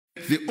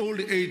The old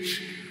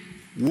age,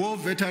 war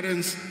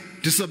veterans,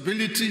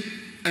 disability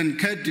and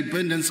care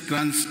dependence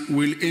grants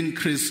will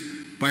increase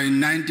by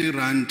 90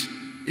 rand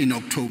in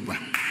October.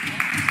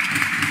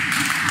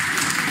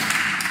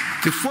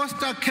 The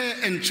foster care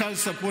and child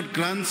support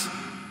grants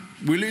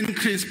will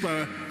increase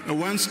by a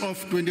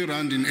once-off 20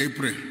 rand in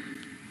April.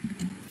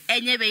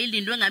 Enye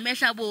beyilindwe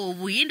ngamehla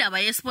bovu yindaba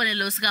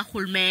yesibonelelo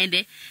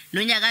sikarhulumende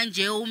nonyaka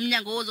nje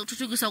umnyango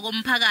wozokuthuthukiswa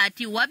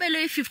komphakathi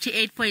wabelwe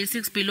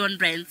 58.6 billion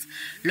rands.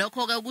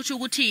 Lokho ke ukuthi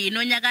ukuthi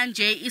nonyaka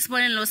nje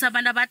isibonelelo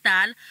sabantu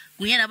abadala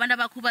kunye nabantu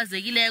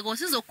abakhubazekileko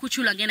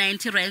sizokukhutshulwa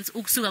nge-90 rands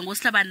ukusuka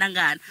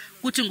ngoSihlabantangana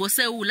kuthi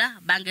ngoSewula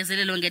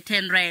bangezelelwe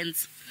nge-10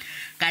 rands.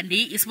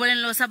 Kandi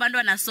isibonelelo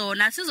sabantwana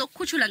sona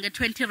sizokukhutshulwa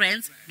nge-20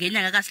 rands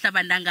ngenyanga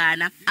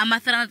kaSihlabantangana.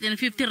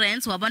 Ama-350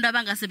 rands wabantu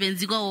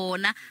abangasebenziko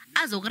wona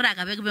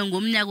azokuraga bekube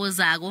ngomnyaka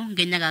ozako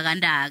ngenyanga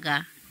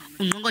kaNdaka.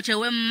 Ungqongqotjhe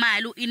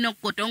weemali u-Enoch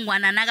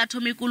Godongwana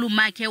nakathoma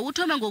ikulumo yakhe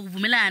uthome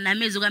ngokuvumelana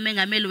namezwi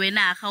kaMengameli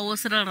wenarha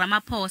uCyril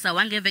Ramaphosa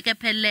wangeveke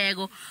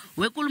epheleleko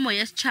wekulumo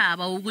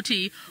yesitjhaba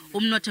ukuthi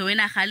umnotho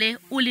wenarha le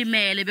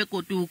ulimele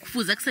begodu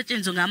kufuze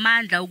kusetshenzwe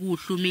ngamandla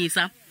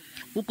ukuwuhlumisa.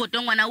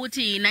 Ugodongwana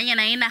uthi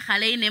nanyana inarha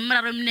le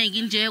inemraro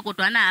eminingi nje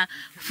kodwana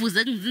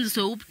kufuze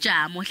kunzinziswe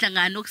ubujamo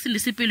hlangana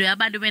nokusindisa impilo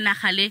yabantu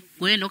benarha le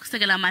kunye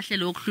nokusekela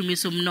amahlelo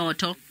okuhlumisa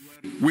umnotho.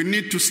 We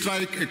need to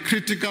strike a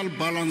critical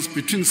balance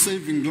between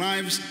saving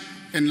lives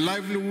and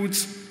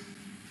livelihoods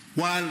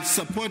while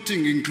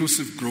supporting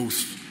inclusive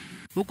growth.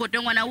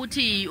 Ugodongwana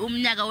uthi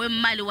umnyaka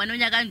weemali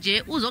wanonyaka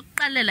nje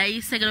uzokuqalela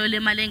isekelo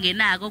lemali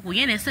engenako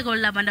kunye nesekelo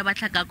labantu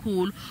abahlaga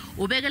kakhulu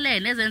ubekele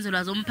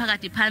nezenzelwa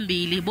zomphakathi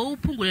phambili bo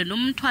uphungule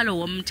nomthwalo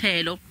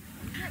womthelo.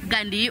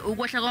 Kandi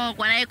ukwehla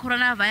kongqongqwana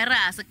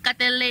i-coronavirus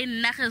kukatelele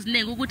inarha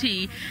eziningi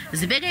ukuthi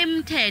zibeke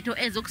imithetho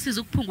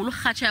ezokusiza ukuphungula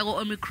ukurhatsheka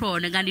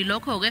ko-Omicron kanti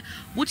lokho-ke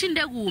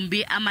kuthinte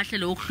kumbi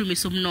amahlelo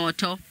okuhlumisa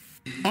umnotho.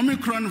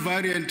 Omicron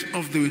variant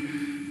of the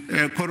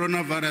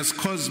coronavirus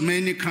caused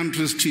many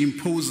countries to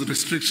impose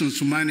restrictions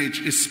to manage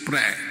its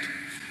spread.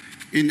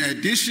 In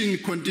addition,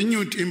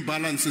 continued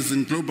imbalances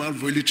in global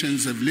value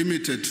chains have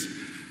limited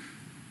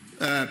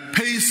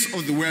pace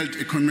of the world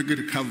economic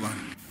recovery.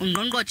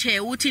 Ungqongqotjhe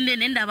uthinte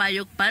nendaba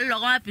yokubhalelwa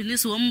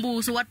kwamabhizinisi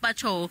wombuso wathi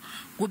batsho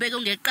kubeke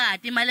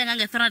ngeqadi imali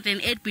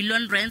engange-308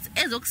 billion rands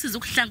ezokusiza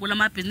ukuhlangula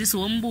amabhizinisi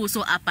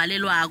wombuso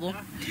abhalelwako.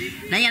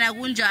 Nanyana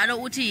kunjalo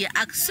uthi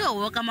akusiwo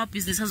wonke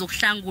amabhizinisi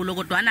azokuhlangulwa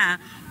kodwana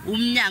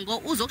umnyango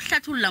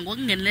uzokuhlathulula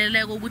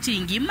ngokungeneleleko ukuthi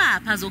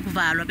ngimaphi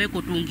azokuvalwa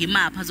begodu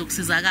ngimaphi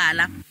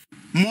azokusizakala.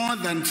 More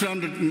than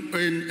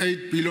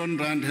 308 billion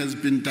rand has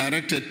been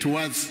directed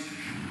towards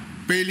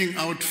bailing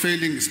out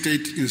failing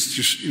state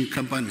institution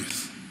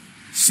companies.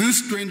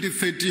 Since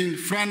 2013,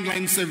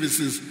 frontline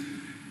services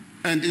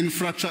and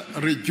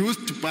infrastructure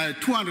reduced by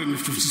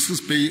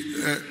 256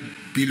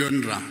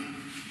 billion rand.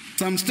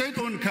 Some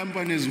state-owned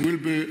companies will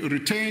be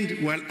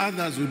retained while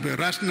others will be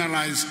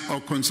rationalized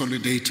or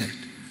consolidated.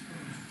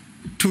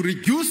 To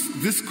reduce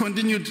this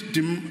continued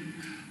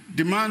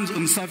demands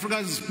on South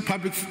Africa's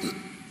public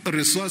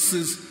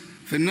resources,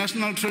 the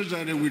National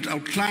Treasury will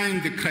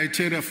outline the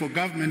criteria for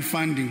government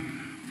funding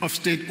of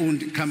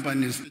state-owned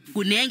companies.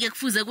 Kunenge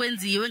kufuze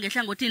kwenziwe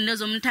ngehlangothini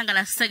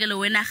nezomthangalasisekelo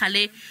wenarha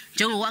le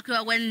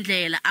njengokwakhiwa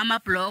kwendlela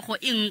amabhlorho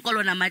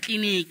inkolo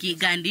namakliniki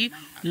kanti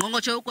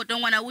ungqongqotjhe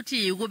ugodongwana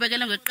uthi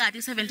kubekelwe ngeqadi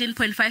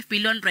 17.5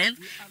 billion rands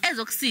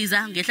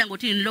ezokusiza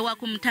ngehlangothini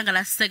lokwakha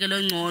umthangalasisekelo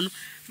engcono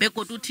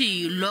begodu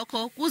uthi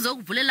lokho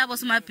kuzokuvulela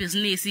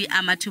abosomabhizinisi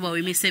amathuba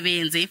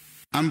wemisebenzi.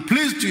 I'm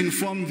pleased to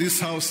inform this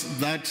House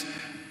that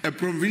a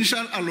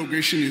provincial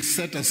allocation is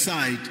set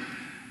aside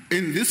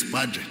in this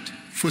budget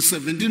for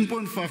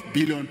 17.5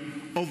 billion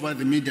over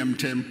the medium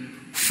term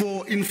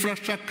for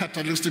infrastructure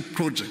catalytic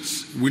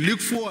projects. We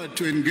look forward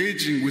to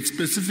engaging with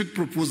specific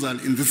proposal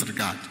in this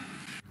regard.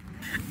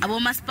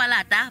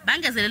 Abomasipalata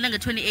bangezelele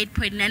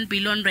nge-28.9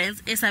 billion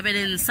rands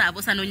esabelweni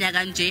sabo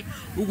sanonyaka nje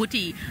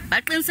ukuthi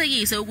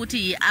baqinisekise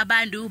ukuthi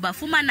abantu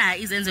bafumana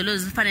izenzelo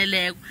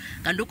ezifaneleko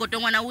kanti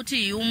ugodongwana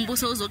uthi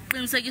umbuso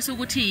uzoqinisekisa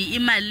ukuthi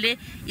imali le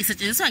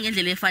isetshenziswa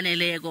ngendlela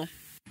efaneleko.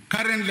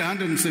 Currently,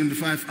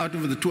 175 out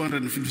of the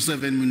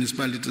 257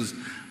 municipalities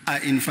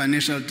are in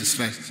financial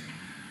distress.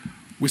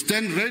 We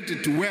stand ready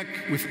to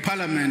work with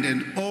Parliament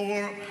and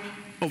all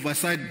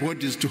oversight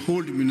bodies to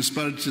hold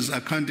municipalities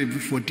accountable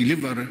for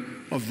delivery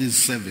of these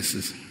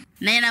services.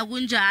 Nayena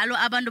kunjalo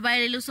abantu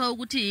bayeleliswa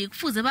ukuthi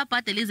kufuze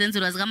babhadele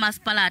izenzelwa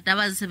zikamasipalata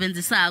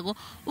abazisebenzisako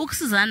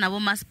ukusizana nabo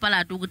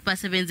masipalata ukuthi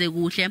basebenze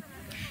kuhle.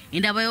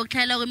 Indaba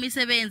yokuhlayela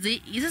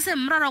kwemisebenzi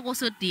isesemraro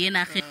kosodiye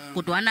enarheni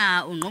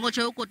kodwana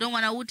ungqongqotjhe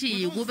ugodongwana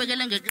uthi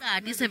kubekele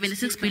ngeqadi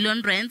 76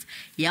 billion rands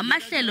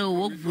yamahlelo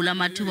wokuvula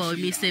amathuba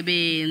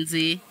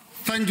wemisebenzi.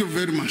 Thank you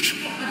very much.